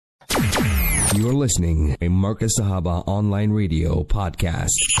You're listening a Marcus Sahaba online radio podcast.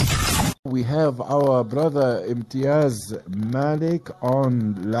 We have our brother Imtiaz Maalik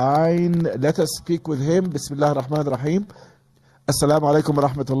online. Let us speak with him. Bismillah ar-Rahman ar-Rahim. Assalamu alaikum wa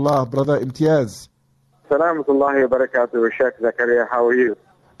rahmatullah, brother Imtiaz. Assalamu alaikum wa barakatuh, Sheik Zakaria. How are you?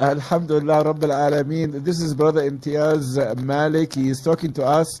 Alhamdulillah Rabbil Alameen. This is brother Imtiaz Maalik. He is talking to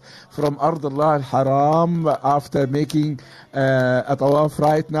us from Ardullah al-Haram after making a tawaf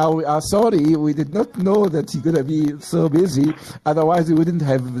right now. We are sorry, we did not know that you're going to be so busy. Otherwise, we wouldn't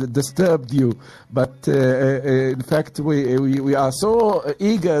have disturbed you. But in fact, we are so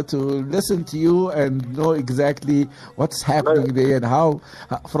eager to listen to you and know exactly what's happening there and how.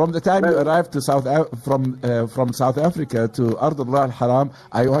 From the time you arrived to from South Africa to Ardullah al-Haram,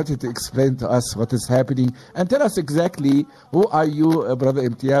 I wanted to explain to us what is happening and tell us exactly who are you, brother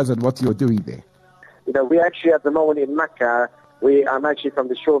Imtiaz, and what you're doing there. You know, we actually at the moment in Mecca, I'm actually from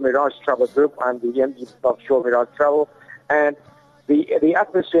the Shore Mirage Travel Group. I'm the MD of Shore Mirage Travel, and the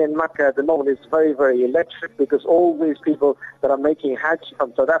atmosphere in Mecca at the moment is very, very electric because all these people that are making Hajj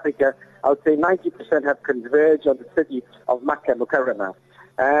from South Africa, I would say 90% have converged on the city of Mecca Mukarramah.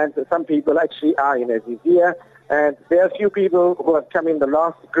 And some people actually are in Azizia, and there are a few people who have come in the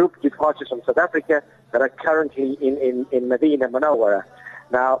last group departures from South Africa that are currently in Medina Munawwara.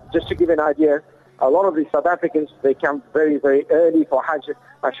 Now, just to give you an idea, a lot of these South Africans, they come very, very early for Hajj.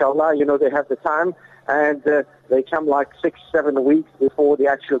 MashaAllah, you know, they have the time, and they come like 6-7 weeks before the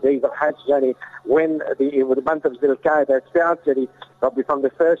actual days of Hajj journey. When the month of Zil Qaeda starts, probably from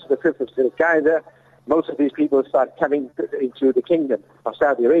the 1st to the 5th of Zil Qaeda, most of these people start coming into the kingdom of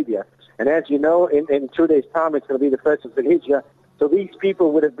Saudi Arabia. And as you know, in 2 days' time, it's going to be the 1st of Dhul Hijjah. So these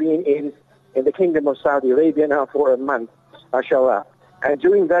people would have been in the kingdom of Saudi Arabia now for a month, mashallah. And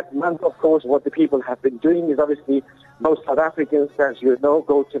during that month, of course, what the people have been doing is obviously most South Africans, as you know,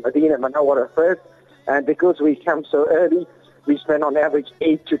 go to Medina Munawwara first. And because we come so early, we spend on average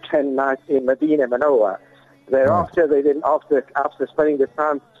 8 to 10 nights in Medina Munawwara. Thereafter, after spending the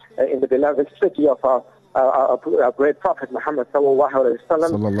time in the beloved city of our great Prophet Muhammad sallallahu alaihi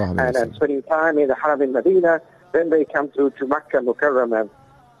wasallam, and spending time in the Haram in Medina, then they come to Makkah Mukarramah.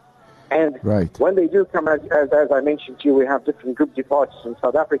 And when they do come, as I mentioned to you, we have different group departures from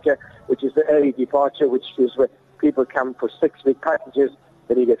South Africa, which is the early departure, which is where people come for 6-week packages,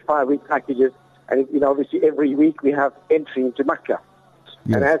 then you get 5-week packages, and you know, obviously every week we have entry into Makkah.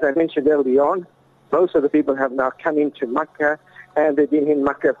 Yes. And as I mentioned early on, most of the people have now come into Makkah, and they've been in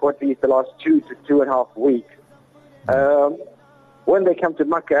Makkah for at least the last 2 to 2.5 weeks. When they come to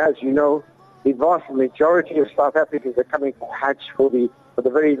Makkah, as you know, the vast majority of South Africans are coming for Hajj for the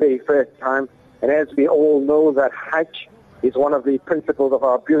very, very first time. And as we all know, that Hajj is one of the principles of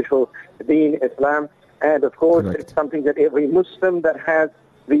our beautiful Deen, Islam. And of course, it's something that every Muslim that has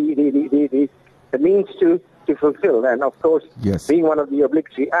the means to fulfill. And of course, being one of the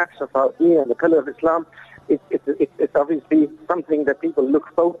obligatory acts of our Deen and the pillar of Islam, it's obviously something that people look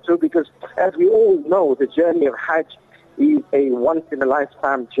forward to, because as we all know, the journey of Hajj is a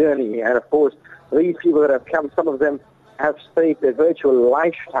once-in-a-lifetime journey. And of course, these people that have come, some of them have saved a virtual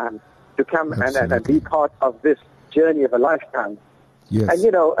lifetime to come and be part of this journey of a lifetime. Yes. And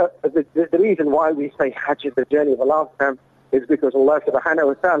you know, the reason why we say Hajj is the journey of a lifetime is because Allah subhanahu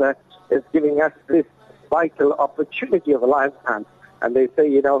wa ta'ala is giving us this vital opportunity of a lifetime. And they say,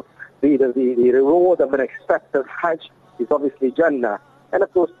 you know, the reward of an expected Hajj is obviously Jannah. And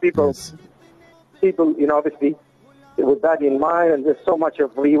of course, people, you know, obviously, with that in mind, and there's so much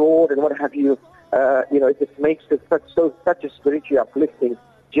of reward and what have you, you know, it just makes it such a spiritually uplifting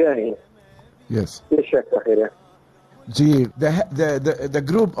journey. Yes. Gee, the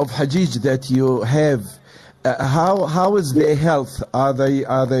group of Hajj that you have, how is their health? Are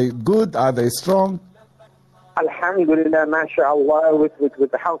they good? Are they strong? Alhamdulillah, mashallah, with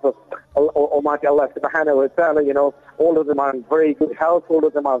the help of Almighty Allah subhanahu wa ta'ala, you know, all of them are in very good health, all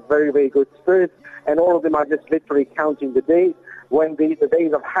of them are very, very good spirits, and all of them are just literally counting the days when the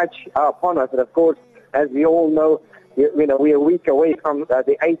days of Hajj are upon us. And of course, as we all know, you know, we are a week away from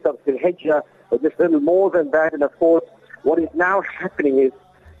the 8th of Dhul Hijjah, or just a little more than that. And of course, what is now happening is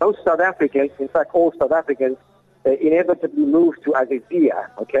those South Africans, in fact all South Africans, inevitably move to Azizia,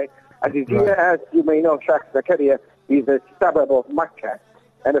 okay? Azizia, as you may know, Sheik Zakaria, is a suburb of Mecca.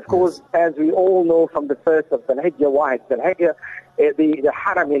 And of course, as we all know from the 1st of Dhul Hijjah, why Dhul Hijjah, the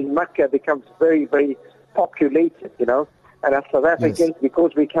Haram in Mecca becomes very, very populated, you know. And as South Africans,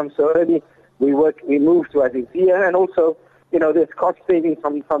 because we come so early, we move to Azizia, and also, you know, there's cost savings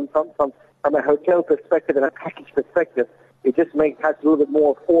from a hotel perspective and a package perspective. It just makes Hajj a little bit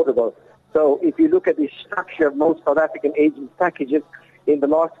more affordable. So if you look at the structure of most South African agent packages, in the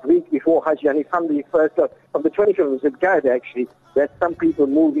last week before Hajj, and from the first from the 25th of Zakaria, actually, that some people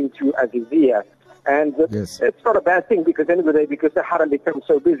moving to Azizia. And Yes. it's not a bad thing because at the end of the day, because the Haram becomes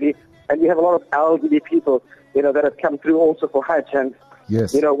so busy, and we have a lot of elderly people, that have come through also for Hajj. And,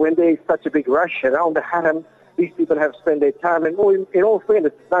 Yes. when there is such a big rush around the Haram, these people have spent their time. And in all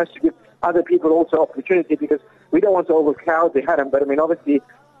fairness, it's nice to give other people also opportunity because we don't want to overcrowd the Haram. But, obviously,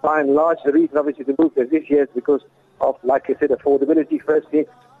 by and large, the reason, obviously, to move this year is because of, like I said, affordability, firstly.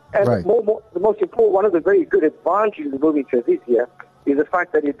 And Right. the most important, one of the very good advantages of moving to this year is the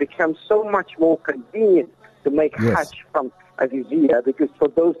fact that it becomes so much more convenient to make Yes. Hajj from Azizia, because for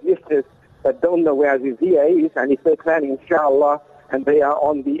those listeners that don't know where Azizia is, and if they're planning, inshallah, and they are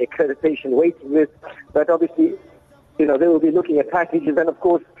on the accreditation waiting list, but obviously, they will be looking at packages, and of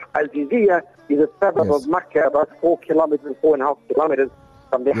course, Azizia is a suburb Yes. of Mecca, about 4.5 kilometers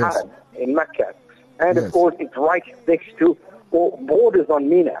from the Yes. Haram in Mecca. And Yes. of course, it's right next to or borders on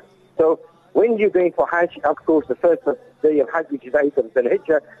Mina. So when you're going for Hajj, of course, the first day of Hajj, which is 8th of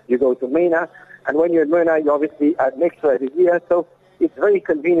Dhul-Hijjah, you go to Mina. And when you're in Mina, you're obviously next to Azizia. So it's very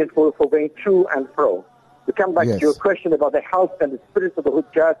convenient for going to and fro. To come back Yes. to your question about the health and the spirits of the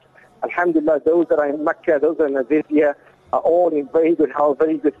Hujjaj, alhamdulillah, those that are in Mecca, those that are in Azizia, are all in very good health,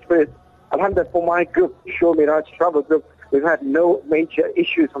 very good spirits. Alhamdulillah, for my group, Shore Miraj Travel Group, we've had no major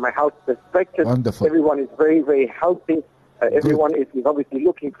issues from a health perspective. Wonderful. Everyone is very, very healthy. Everyone is obviously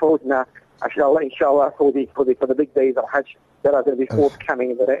looking forward now, inshallah, for the big days of Hajj that are going to be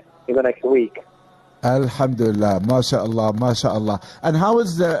forthcoming in the next week. Alhamdulillah, mashallah, mashallah. And how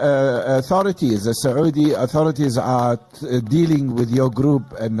is the authorities, the Saudi authorities are dealing with your group,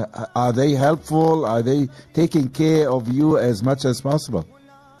 and are they helpful? Are they taking care of you as much as possible?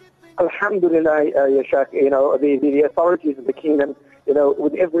 Alhamdulillah, ya Sheik, the authorities of the kingdom,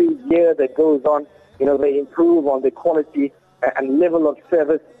 with every year that goes on, they improve on the quality and level of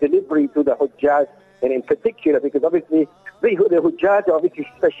service delivery to the Hujjaj, and in particular, because obviously the Hujjaj are obviously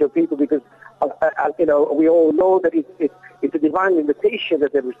special people because, we all know that it's a divine invitation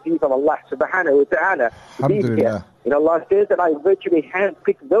that they receive from Allah subhanahu wa ta'ala to be here. Alhamdulillah. Allah says that I virtually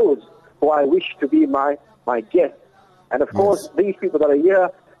handpick those who I wish to be my guests. And of course, these people that are here,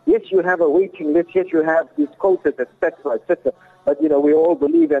 yes, you have a waiting list, yes, you have these quotas, etc., etc. But, we all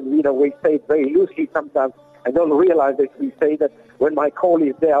believe, and, we say it very loosely sometimes, and don't realize that we say that when my call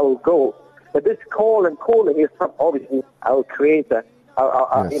is there, I will go. But this call and calling is from, obviously, our Creator,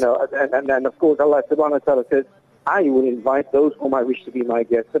 and of course, Allah subhanahu wa ta'ala says, I will invite those whom I wish to be my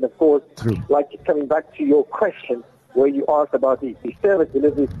guests. And of course, like coming back to your question, where you asked about the service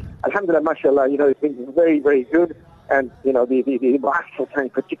delivery, alhamdulillah, mashallah, it's been very, very good. And, the Mu'assasa in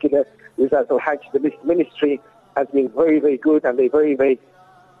particular, with Al-Hajj, the ministry, has been very, very good, and they're very, very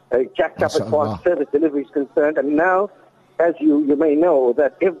jacked up as far as service delivery is concerned. And now, as you may know,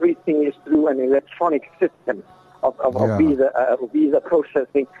 that everything is through an electronic system of visa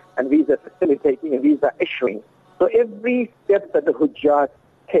processing and visa facilitating and visa issuing. So every step that the Hujjaj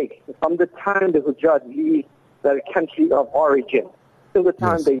takes, from the time the Hujjaj leaves their country of origin till the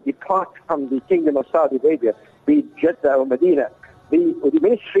time they depart from the Kingdom of Saudi Arabia, be it Jeddah or Medina, the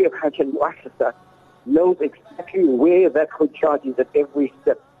Ministry of Hajj and Mu'assasa knows exactly where that Hujjaj is at every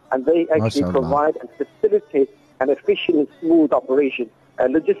step, and they actually provide and facilitate an efficient and smooth operation, a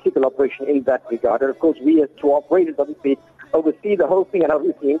logistical operation in that regard. And of course, we as tour operators obviously oversee the whole thing and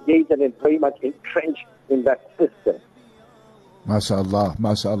obviously engage and very much entrenched in that system. MashaAllah,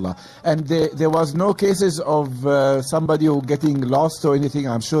 MashaAllah. And there was no cases of somebody who getting lost or anything.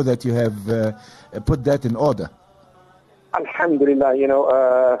 I'm sure that you have put that in order.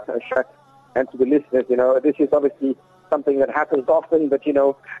 Alhamdulillah, Sheik, and to the listeners, this is obviously something that happens often, but,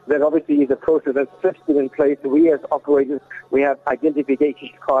 there obviously is a process and system in place. We as operators, we have identification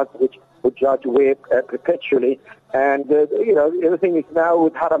cards which Hujjaj wear perpetually. And, the other thing is now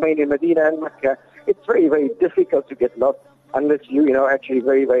with Haramain in Medina and Mecca, it's very, very difficult to get lost unless you, actually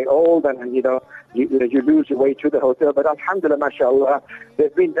very, very old and, you lose your way to the hotel. But alhamdulillah, mashallah,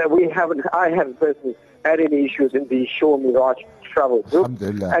 I haven't personally had any issues in the Shore Miraj travel group.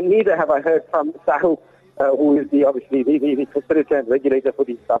 And neither have I heard from Sahuk, who is obviously the facilitator and regulator for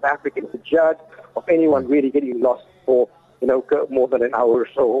the South African Hujjaj, of anyone really getting lost for, more than an hour or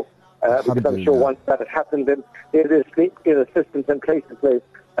so. Because I'm sure once that has happened, then there's systems in place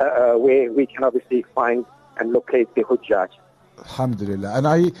where we can obviously find and locate the Hujjaj. Alhamdulillah.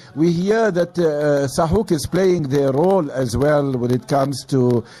 And we hear that Sahuk is playing their role as well when it comes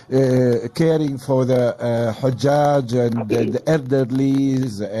to caring for the Hujjaj and the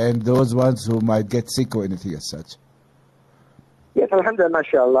elderlies and those ones who might get sick or anything as such. Yes, alhamdulillah,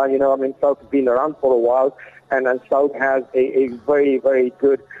 mashallah. Sahuk has been around for a while, and Saudi has a very, very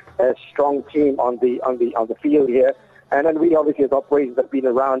good, strong team on the field here. And then we obviously, as operators, have been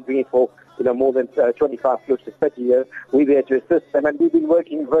around doing it for more than 25 close to 30 years. We're there to assist them, and we've been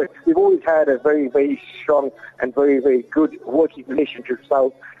working we've always had a very, very strong and very, very good working relationship with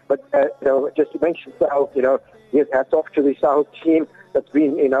South. But just to mention South, yes, hats off to the South team that's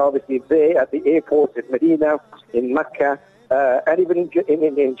been obviously there at the airports in Medina, in Mecca, and even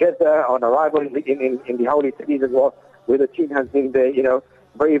in Jeddah on arrival in the holy cities as well, where the team has been there,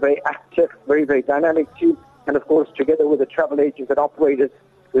 very, very active, very, very dynamic team. And of course, together with the travel agents and operators,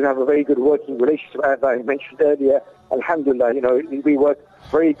 we have a very good working relationship, as I mentioned earlier. Alhamdulillah, we work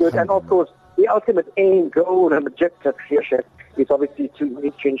very good. And of course, the ultimate aim, goal, and objective here, Sheikh, is obviously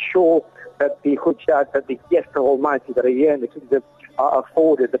to ensure that the Hujjaj, that the guests of Almighty that are here in the kingdom are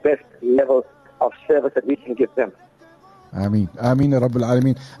afforded the best level of service that we can give them. Ameen. Ameen, Rabbil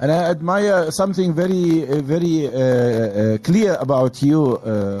Alameen. And I admire something very, very clear about you,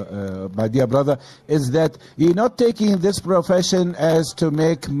 my dear brother, is that you're not taking this profession as to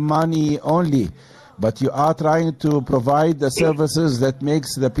make money only, but you are trying to provide the services that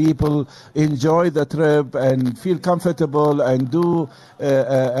makes the people enjoy the trip and feel comfortable and do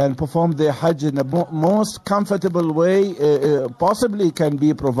and perform their Hajj in the most comfortable way possibly can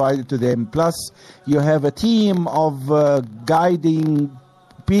be provided to them. Plus, you have a team of guiding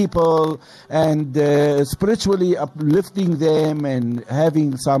people and spiritually uplifting them and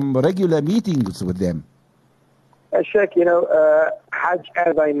having some regular meetings with them. Sheikh, Hajj,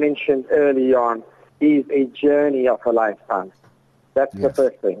 as I mentioned early on, is a journey of a lifetime. That's the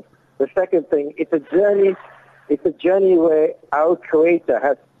first thing. The second thing, it's a journey where our Creator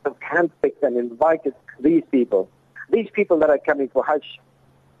has handpicked and invited these people that are coming for Hajj,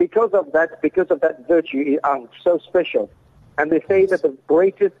 because of that virtue are so special. And they say that the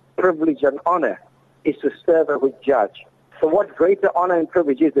greatest privilege and honor is to serve a Hujjaj. So what greater honor and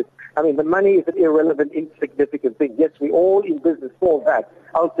privilege is it? I mean, the money is an irrelevant, insignificant thing. Yes, we all in business for that,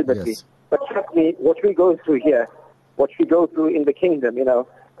 ultimately. Yes. But trust me, what we go through here, what we go through in the kingdom,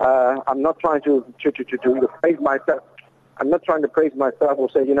 I'm not trying to praise myself. I'm not trying to praise myself or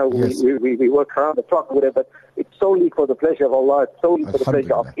say, we work around the clock or whatever, but it's solely for the pleasure of Allah, it's solely for the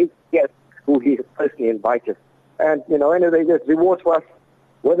pleasure of His guests who He has personally invited. And, anyway, there's reward for us,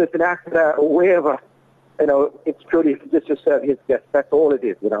 whether it's in Africa or wherever, it's purely just to serve His guests. That's all it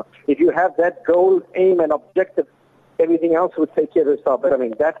is, If you have that goal, aim, and objective, everything else will take care of itself. But,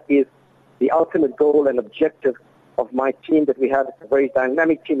 that is the ultimate goal and objective of my team that we have. It's a very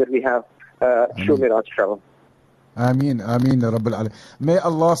dynamic team that we have, Shul Miraj Travel. Ameen, Ameen, Rabbil Alameen. May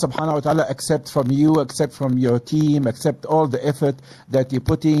Allah subhanahu wa ta'ala accept from you, accept from your team, accept all the effort that you're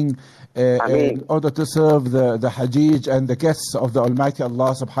putting in order to serve the Hajj and the guests of the Almighty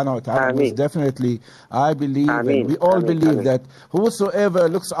Allah subhanahu wa ta'ala. Most definitely, I believe, and we all believe that whosoever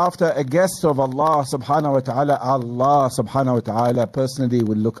looks after a guest of Allah subhanahu wa ta'ala, Allah subhanahu wa ta'ala personally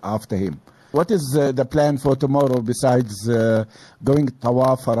will look after him. What is the plan for tomorrow besides going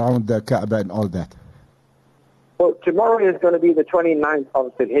tawaf around the Kaaba and all that? Well, tomorrow is going to be the 29th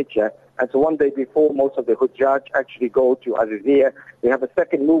of Dhul-Hijjah, and so one day before most of the Hujjaj actually go to Aziziyah. We have a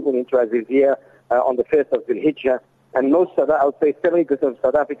second movement into Aziziyah on the 1st of Dhul-Hijjah, and most of that, I would say 70% of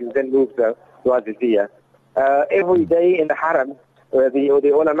South Africans then move to Aziziyah. Every day in the Haram,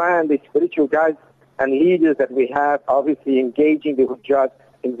 the ulama and the spiritual guides and leaders that we have obviously engaging the Hujjaj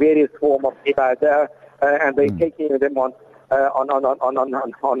in various forms of ibadah, and they're taking them on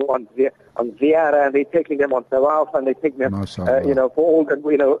ziyarah, and they're taking them on tawaf, and they take them, for all that,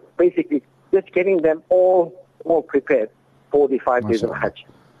 basically just getting them all prepared for the 5 days of Hajj.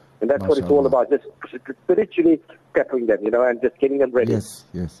 And that's what it's all about, just spiritually prepping them, and just getting them ready. Yes.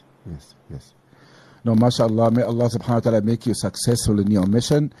 No, mashallah, may Allah subhanahu wa ta'ala make you successful in your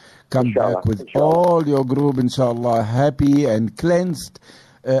mission. Come inshallah, back with all your group, inshallah, happy and cleansed,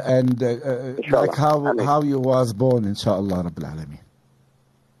 like how you was born, inshallah, Rabbil Alameen.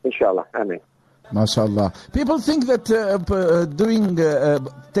 Inshallah, Ameen. MashaAllah. People think that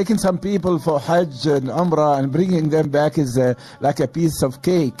taking some people for Hajj and Umrah and bringing them back is like a piece of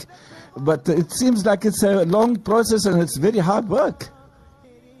cake. But it seems like it's a long process and it's very hard work.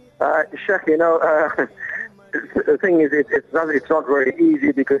 Sheikh, the thing is, it's not very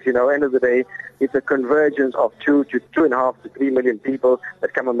easy because, end of the day, it's a convergence of 2 to 2.5 to 3 million people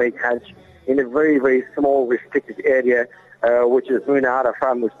that come and make Hajj in a very, very small, restricted area, which is Mina,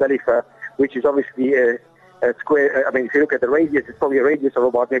 Arafah, Muzdalifah, which is obviously a square. I mean, if you look at the radius, it's probably a radius of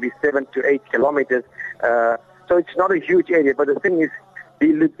about maybe 7 to 8 kilometers. So it's not a huge area, but the thing is,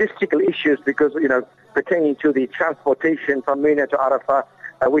 the logistical issues, because, pertaining to the transportation from Mina to Arafah,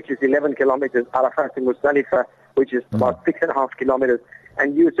 which is 11 kilometers, Arafat to Muzdalifah, which is about 6.5 kilometers.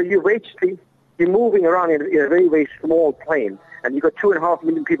 And you're basically, you're moving around in a very, very small plane. And you've got 2.5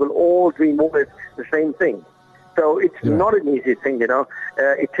 million people all doing more or less the same thing. So it's not an easy thing,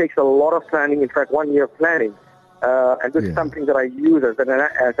 It takes a lot of planning, in fact, 1 year of planning. And this is something that I use as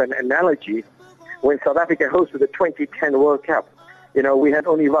an analogy. When South Africa hosted the 2010 World Cup, we had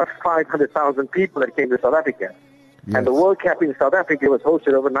only about 500,000 people that came to South Africa. Yes. And the World Cup in South Africa was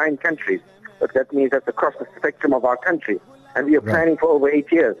hosted over 9 countries. But that means that's across the spectrum of our country. And we are planning for over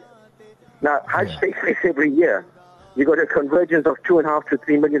 8 years. Now, Hajj takes place every year. You got a convergence of 2.5 to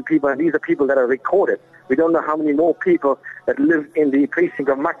 3 million people, and these are people that are recorded. We don't know how many more people that live in the precinct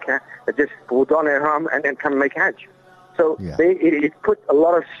of Mecca that just put on ihram and then come and make Hajj. So it puts a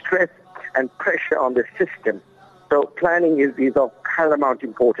lot of stress and pressure on the system. So planning is of paramount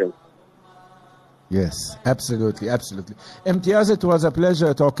importance. Yes, absolutely, absolutely. Imtiaz, it was a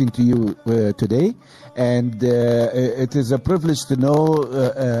pleasure talking to you today, and it is a privilege to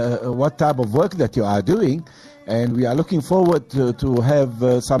know what type of work that you are doing, and we are looking forward to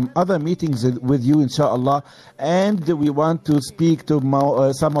have some other meetings with you, inshallah, and we want to speak to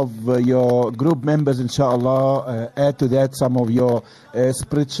some of your group members, inshallah, add to that some of your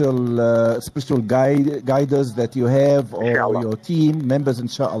spiritual guiders that you have, or inshallah, your team members,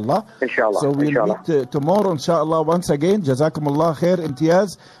 inshallah. Inshallah. So we'll meet tomorrow, inshallah. Once again, jazakumullah khair,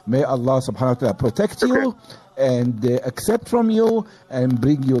 Imtiaz. May Allah subhanahu wa ta'ala protect you and accept from you and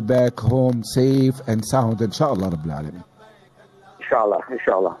bring you back home safe and sound, inshallah, Rabbil Alameen. Inshallah,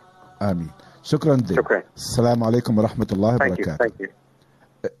 inshallah. Ameen. Shukran. Shukran. Assalamu alaikum wa rahmatullahi wa barakatuh. Thank you.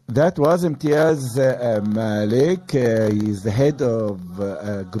 That was Imtiaz Maalik. He is the head of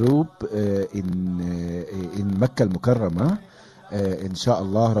a group in Makkah al-Mukarramah.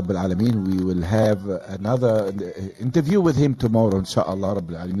 Inshallah Rabbil Alameen, we will have another interview with him tomorrow, inshallah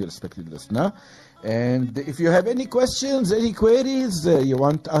Rabbil Alameen, respected listener. And if you have any questions, any queries you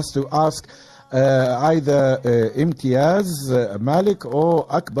want us to ask either Imtiaz Maalik or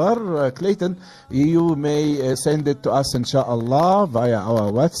Akbar Clayton, you may send it to us, inshallah, via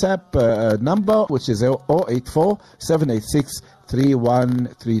our WhatsApp number, which is 084 786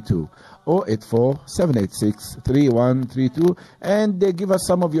 3132. 084 786 3132, and give us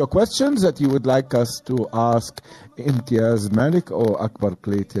some of your questions that you would like us to ask Imtiaz Maalik or Akbar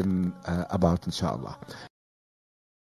Clayton about, inshallah.